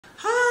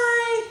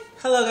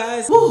Hello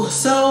guys. Woo,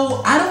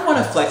 so I don't want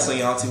to flex on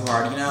y'all too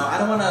hard, you know? I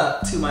don't want to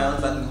toot my own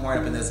fucking horn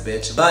up in this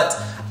bitch, but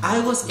I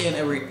was in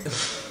a I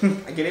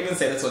can't even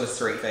say this with a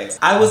straight face.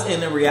 I was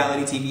in a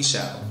reality TV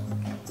show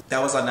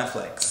that was on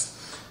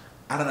Netflix.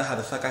 I don't know how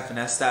the fuck I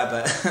finessed that,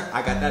 but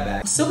I got that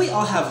back. So we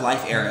all have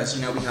life eras,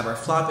 you know? We have our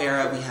flop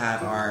era, we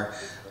have our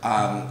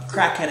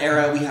crackhead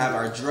era, we have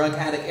our drug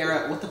addict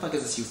era. What the fuck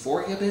is this,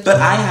 Euphoria, bitch? But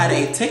I had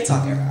a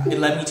TikTok era. It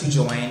led me to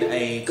join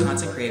a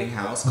content creating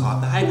house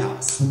called the Hype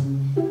House.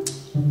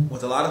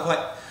 With a lot of like,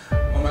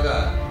 oh my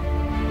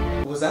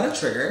god. Was that a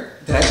trigger?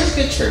 Did I just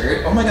get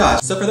triggered? Oh my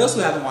gosh. So for those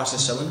who haven't watched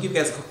this show, let me give you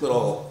guys a quick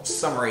little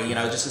summary, you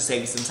know, just to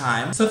save you some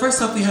time. So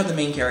first up, we have the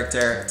main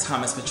character,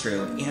 Thomas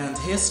Petru, and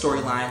his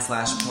storyline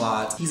slash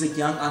plot. He's a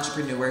young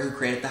entrepreneur who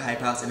created the Hype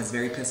House and is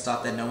very pissed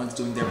off that no one's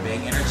doing their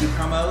big energy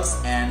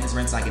promos and his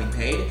rent's not getting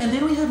paid. And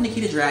then we have Nikki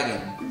the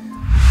Dragon.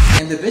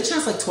 And the bitch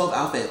has like 12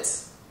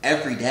 outfits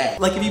every day.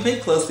 Like if you pay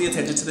closely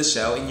attention to the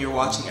show and you're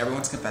watching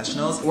everyone's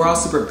confessionals, we're all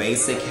super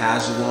basic,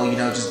 casual, you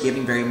know, just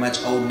giving very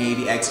much Old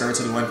Navy X-Forever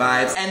 21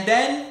 vibes. And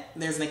then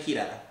there's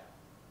Nikita,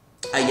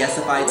 a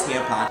yesified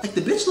tampon. Like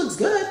the bitch looks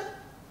good.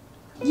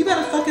 You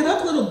better fuck it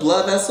up, little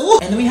blood vessel.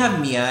 And then we have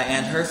Mia,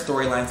 and her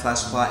storyline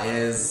slash plot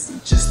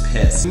is just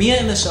pissed. Mia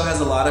in the show has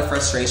a lot of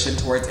frustration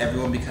towards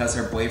everyone because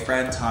her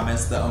boyfriend,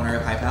 Thomas, the owner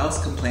of Hype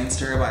House, complains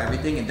to her about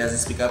everything and doesn't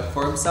speak up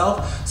for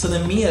himself. So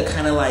then Mia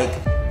kind of like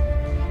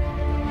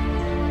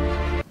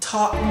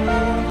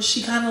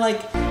she kind of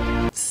like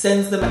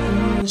sends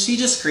the she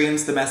just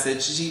screams the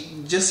message. She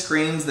just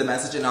screams the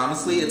message, and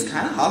honestly, it's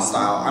kind of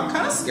hostile. I'm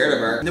kind of scared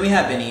of her. And then we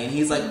have Vinny, and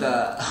he's like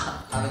the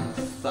I don't give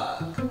a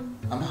fuck.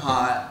 I'm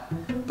hot,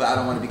 but I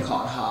don't want to be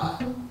called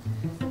hot.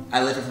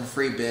 I live it for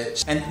free,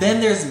 bitch. And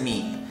then there's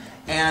me,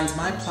 and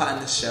my plot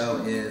in the show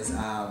is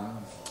how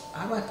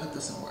do I put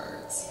this in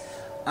words?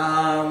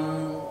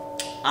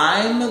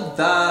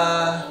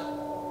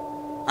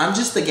 I'm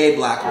just the gay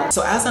black one.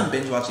 So as I'm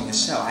binge watching the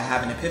show, I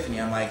have an epiphany.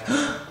 I'm like,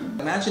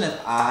 imagine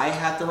if I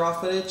had the raw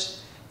footage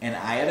and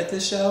I edit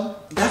this show.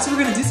 That's what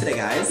we're gonna do today,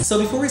 guys. So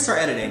before we start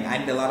editing, I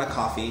need a lot of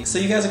coffee. So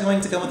you guys are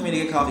going to come with me to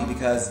get coffee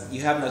because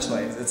you have no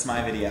choice. It's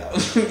my video.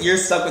 You're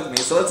stuck with me,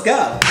 so let's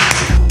go.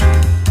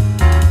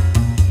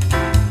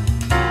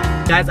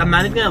 Guys, I'm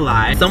not even gonna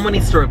lie. Someone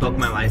needs to revoke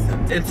my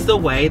license. It's the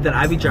way that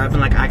I be driving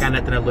like I got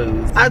nothing to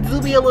lose. I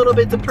do be a little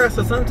bit depressed,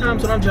 so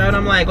sometimes when I'm driving,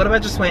 I'm like, what if I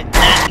just went,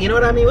 you know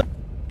what I mean?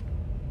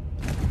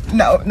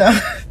 No. No.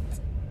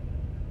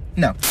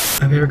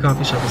 My favorite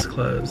coffee shop is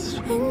closed.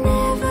 I don't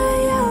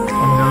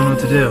know what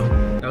to do.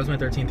 That was my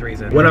 13th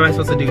reason. What am I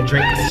supposed to do?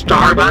 Drink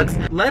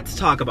Starbucks? Let's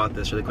talk about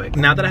this really quick.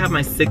 Now that I have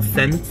my sixth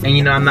sense and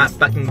you know I'm not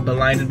fucking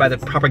blinded by the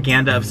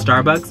propaganda of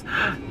Starbucks.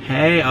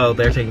 Hey, oh,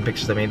 they're taking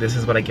pictures of me. This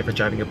is what I get for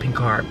driving a pink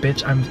car.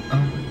 Bitch, I'm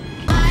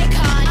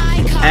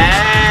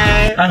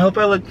Hey! I hope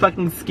I look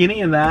fucking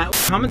skinny in that.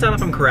 Comment down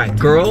if I'm correct.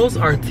 Girls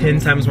are 10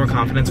 times more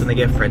confident when they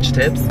get French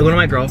tips. One of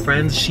my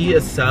girlfriends, she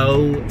is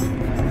so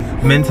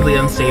mentally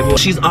unstable.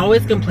 She's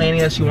always complaining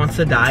that she wants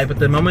to die, but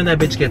the moment that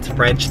bitch gets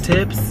French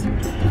tips,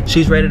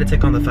 she's ready to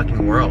take on the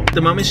fucking world.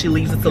 The moment she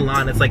leaves the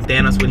salon, it's like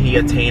Thanos when he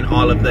attained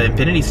all of the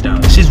Infinity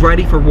Stones. She's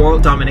ready for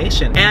world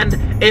domination. And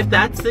if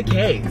that's the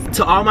case,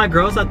 to all my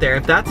girls out there,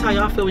 if that's how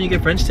y'all feel when you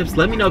get French tips,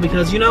 let me know,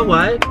 because you know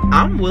what?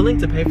 I'm willing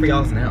to pay for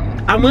y'all's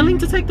nails. I'm willing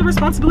to take the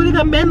responsibility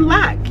that men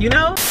lack, you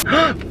know?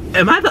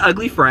 Am I the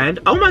ugly friend?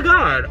 Oh my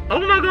god. Oh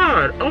my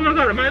god. Oh my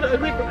god. Am I the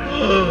ugly friend?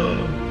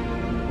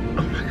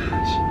 Oh my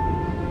gosh.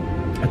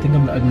 I think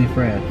I'm the ugly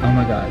friend. Oh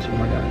my gosh. Oh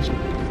my gosh.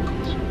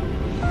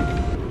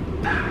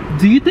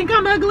 Do you think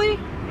I'm ugly?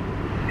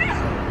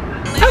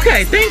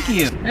 Okay, thank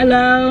you.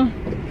 Hello?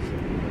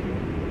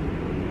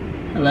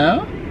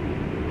 Hello?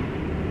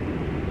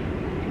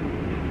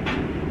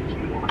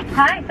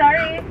 Hi,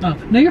 sorry. Oh,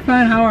 no, you're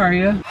fine. How are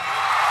you?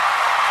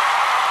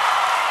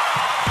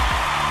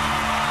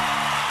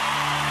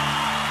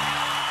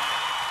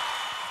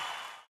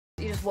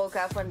 You just woke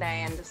up one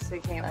day and just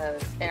became an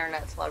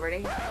internet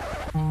celebrity?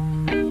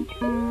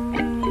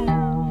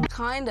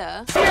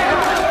 Kinda.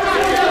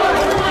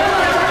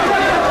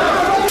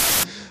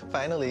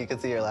 Finally, you can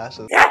see your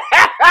lashes.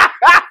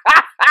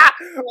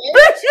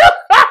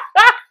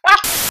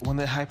 When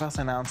the Hype House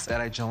announced that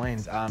I joined,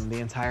 the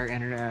entire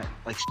internet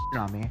like shit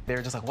on me. They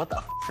were just like, "What the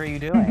f are you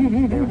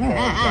doing?" They were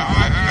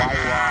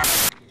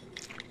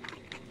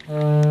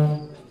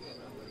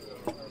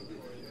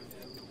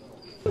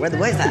Where the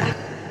boys at?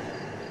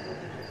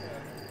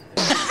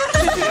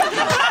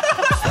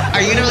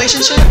 Are you in a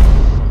relationship?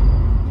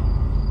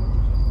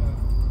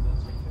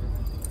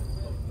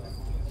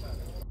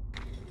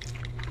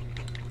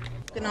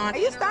 Are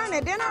you starting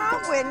the dinner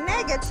off with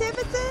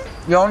negativity?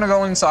 You wanna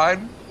go inside?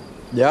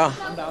 Yeah.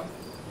 I'm down.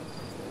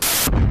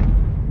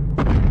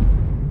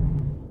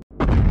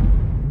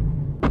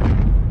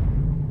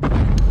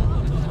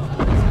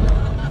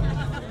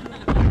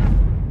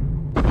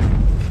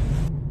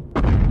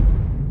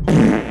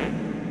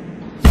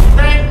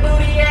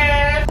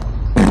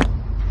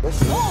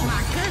 Oh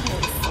my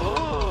goodness.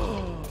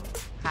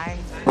 Hi.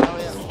 Oh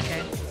yeah.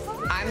 Okay.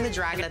 I'm the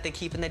dragon that they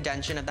keep in the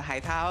dungeon of the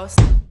Hype House.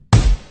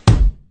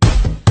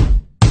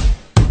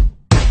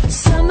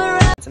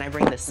 and I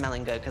bring this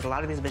smelling good because a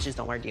lot of these bitches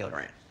don't wear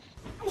deodorant.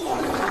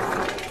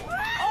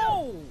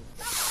 Oh!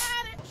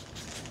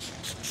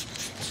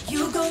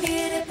 You gon'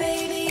 get it,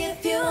 baby,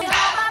 if you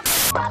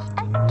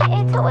get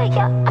into it,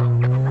 yeah.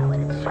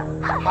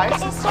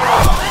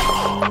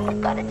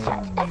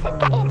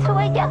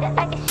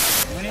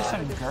 We need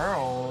some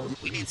girls.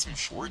 We need some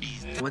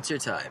shorties. What's your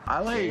type? I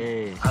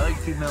like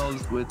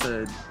females with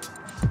a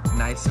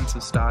nice sense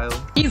of style.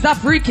 He's a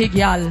freaky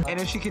gal.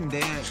 And if she can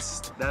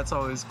dance, that's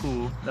always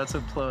cool. That's a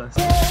plus.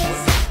 You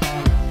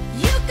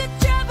could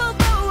travel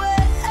the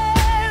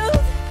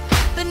world,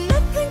 but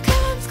nothing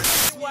comes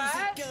close.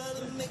 What?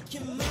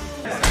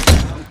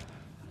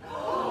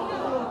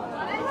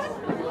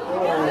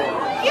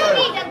 You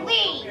need to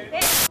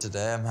leave.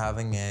 Today I'm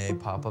having a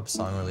pop-up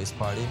song release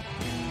party.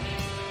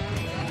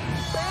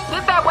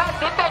 Did that wet,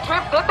 did that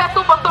drip, did that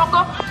super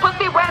soaker.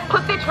 Pussy wet,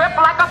 pussy drip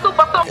like a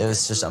super soaker. It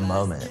was just a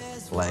moment.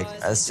 Like,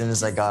 as soon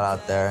as I got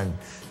out there and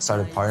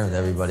started partying with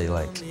everybody,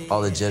 like,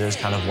 all the jitters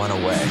kind of went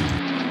away.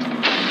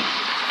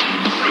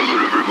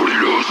 Everybody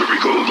knows that we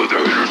call the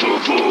haters on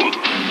fold.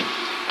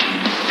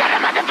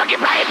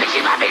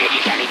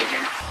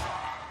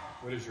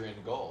 What is your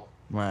end goal?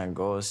 My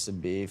goal is to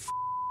be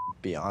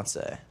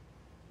Beyonce.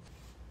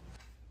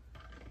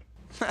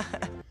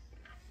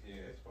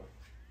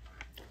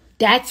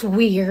 That's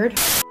weird.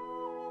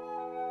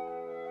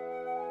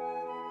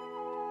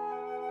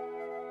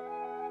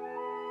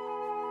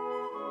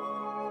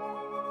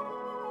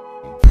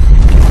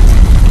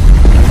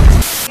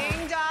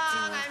 Ding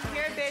dong, I'm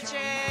here,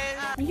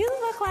 bitches. You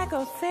look like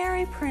a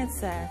fairy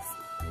princess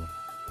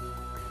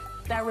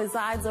that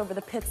resides over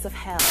the pits of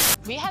hell.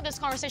 We had this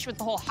conversation with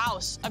the whole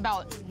house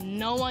about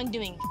no one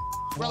doing.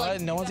 What?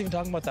 Like, no one's even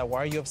talking about that.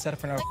 Why are you upset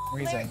for no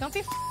reason? Don't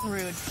be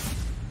rude.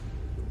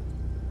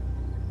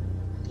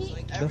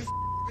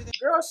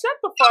 Girl, shut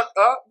the fuck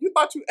up. You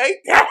thought you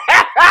ate that?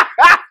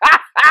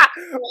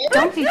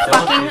 Don't be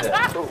fucking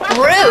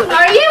rude.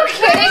 Are you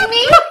kidding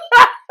me?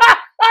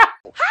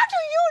 How do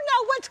you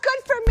know what's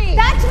good for me?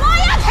 That's my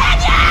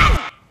opinion!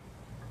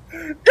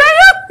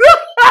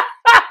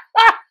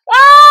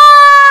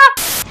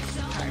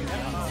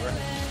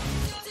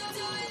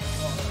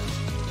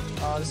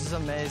 Oh, this is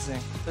amazing.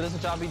 So this is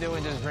what y'all be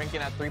doing, just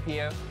drinking at 3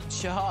 p.m.?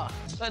 Sure.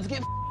 Let's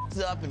get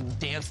up and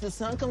dance till the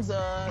sun comes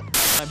up.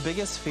 My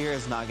biggest fear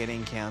is not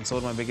getting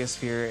canceled. My biggest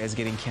fear is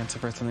getting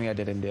canceled for something I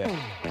didn't do.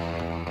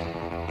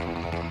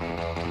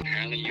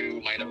 Apparently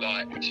you might have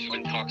got too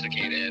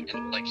intoxicated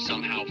and like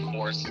somehow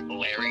forced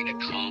Larry to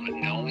come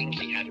knowing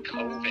he had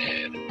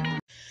COVID.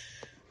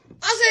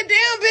 I said,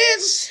 damn,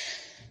 bitch.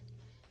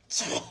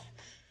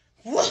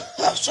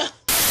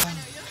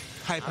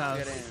 Hype house.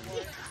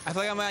 I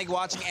feel like I'm like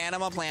watching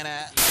Animal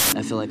Planet.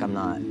 I feel like I'm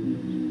not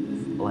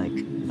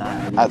like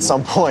that. At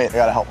some point, I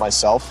gotta help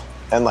myself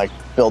and like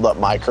build up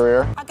my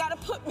career. I gotta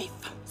put me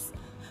first.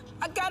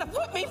 I gotta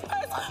put me first.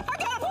 I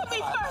gotta put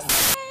me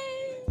first.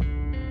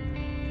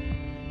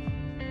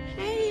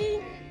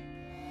 Hey.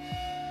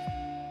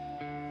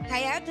 How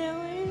y'all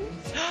doing?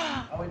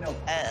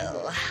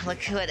 Oh,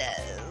 look who it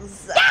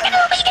is.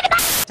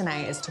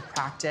 Tonight is to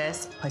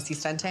practice pussy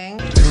stunting.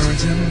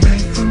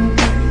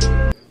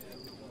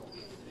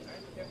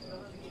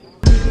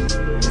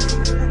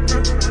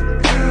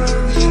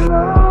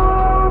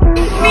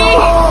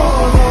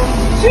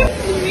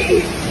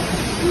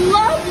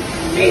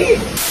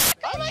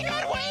 Oh my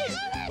god, wait!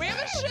 We have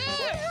a shit!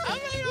 Oh my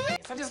god!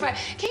 I'm just like,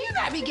 can you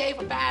not be gay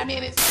for 5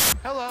 minutes?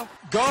 Hello.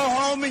 Go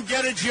home and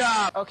get a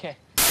job. Okay.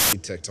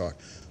 TikTok.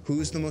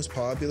 Who's the most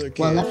popular kid?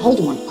 Well, hold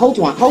on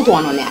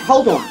on that.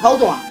 Hold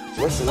on.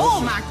 Listen.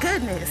 Oh my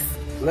goodness.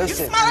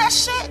 Listen. You smell that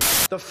shit?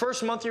 The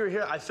first month you were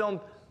here, I filmed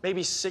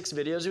maybe 6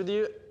 videos with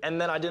you, and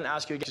then I didn't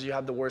ask you because you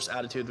have the worst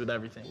attitude with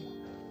everything.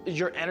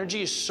 Your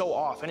energy is so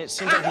off, and it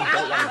seems like you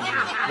don't want to be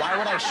here. Why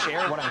would I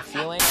share what I'm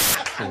feeling?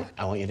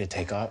 I want you to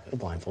take off the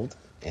blindfold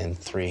in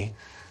 3,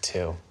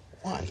 2,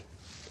 1.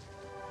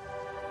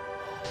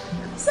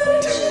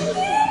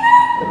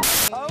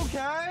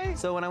 Okay.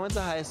 So when I went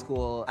to high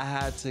school, I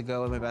had to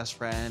go with my best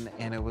friend,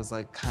 and it was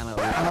like kind of.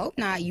 I hope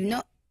not. You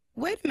know.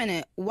 Wait a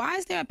minute. Why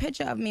is there a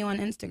picture of me on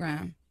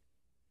Instagram?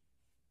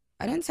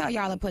 I didn't tell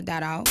y'all to put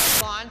that out.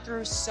 Gone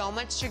through so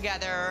much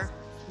together.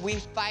 We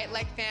fight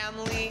like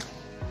family.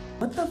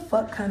 What the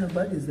fuck kind of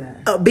bug is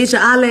that? Oh, bitch,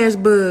 an eyelash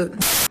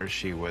bug.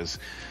 She was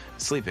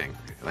sleeping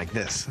like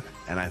this,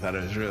 and I thought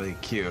it was really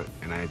cute,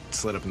 and I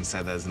slid up and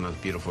said that's the most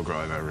beautiful girl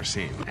I've ever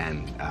seen,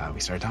 and we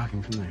started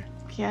talking from there.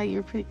 Yeah,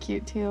 you're pretty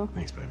cute too.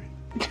 Thanks, baby.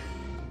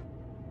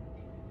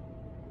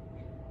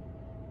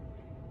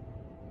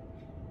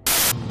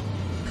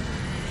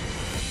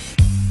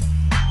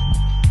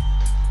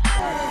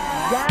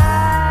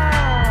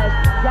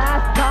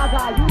 Yes,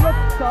 Gaga, you look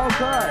so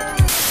good.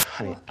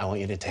 Honey, I want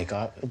you to take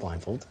off the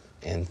blindfold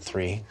in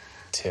 3,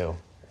 2,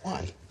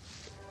 1.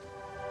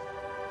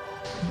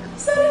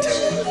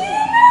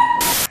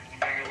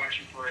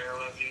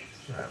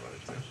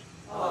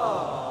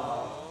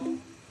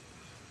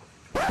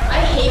 I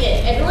hate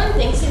it. Everyone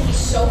thinks that he's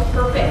so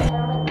perfect.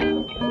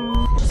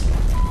 Just a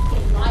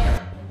fucking liar.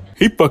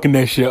 He fucking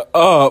that shit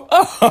up.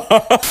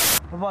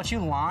 What about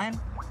you, Lime?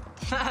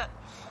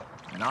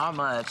 Not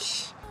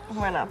much.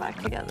 We're not back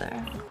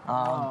together.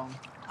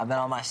 I've been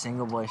on my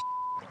single boy.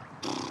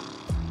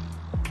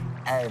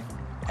 Hey,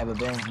 but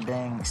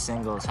being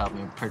single has helped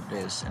me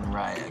produce and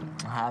write.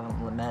 I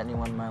haven't met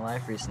anyone in my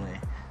life recently.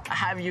 I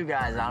have you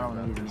guys, I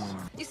don't need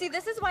anyone. You see,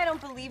 this is why I don't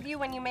believe you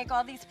when you make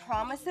all these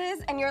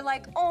promises and you're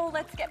like, oh,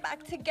 let's get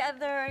back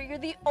together. You're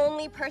the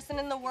only person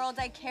in the world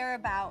I care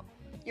about.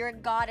 You're a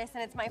goddess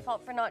and it's my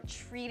fault for not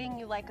treating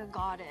you like a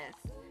goddess.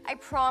 I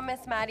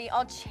promise, Maddie,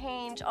 I'll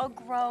change, I'll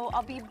grow,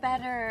 I'll be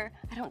better.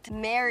 I don't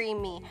marry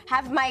me,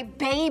 have my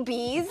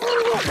babies.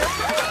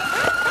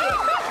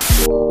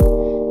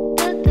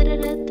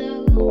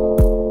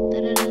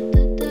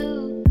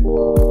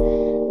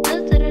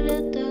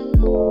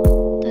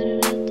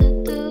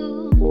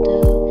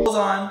 Hold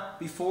on,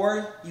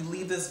 before you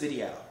leave this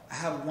video, I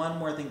have one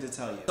more thing to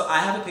tell you. So I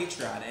have a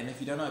Patreon, and if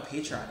you don't know what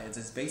Patreon is,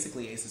 it's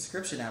basically a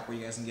subscription app where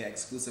you guys can get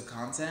exclusive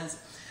content.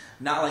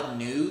 Not like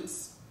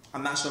nudes.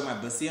 I'm not showing my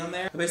pussy on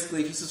there. But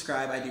basically, if you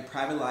subscribe, I do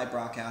private live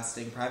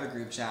broadcasting, private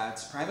group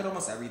chats, private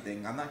almost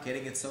everything. I'm not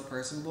kidding, it's so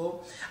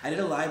personable. I did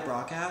a live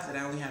broadcast, and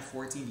I only had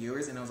 14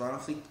 viewers, and it was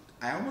honestly,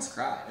 I almost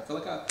cried. I feel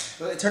like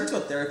it turned into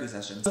a therapy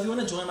session. So if you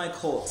want to join my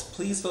cult,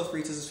 please feel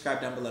free to subscribe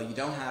down below. You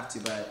don't have to,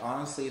 but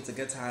honestly, it's a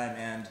good time,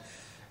 and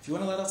if you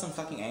want to let out some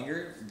fucking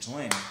anger,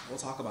 join. We'll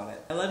talk about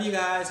it. I love you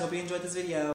guys. Hope you enjoyed this video.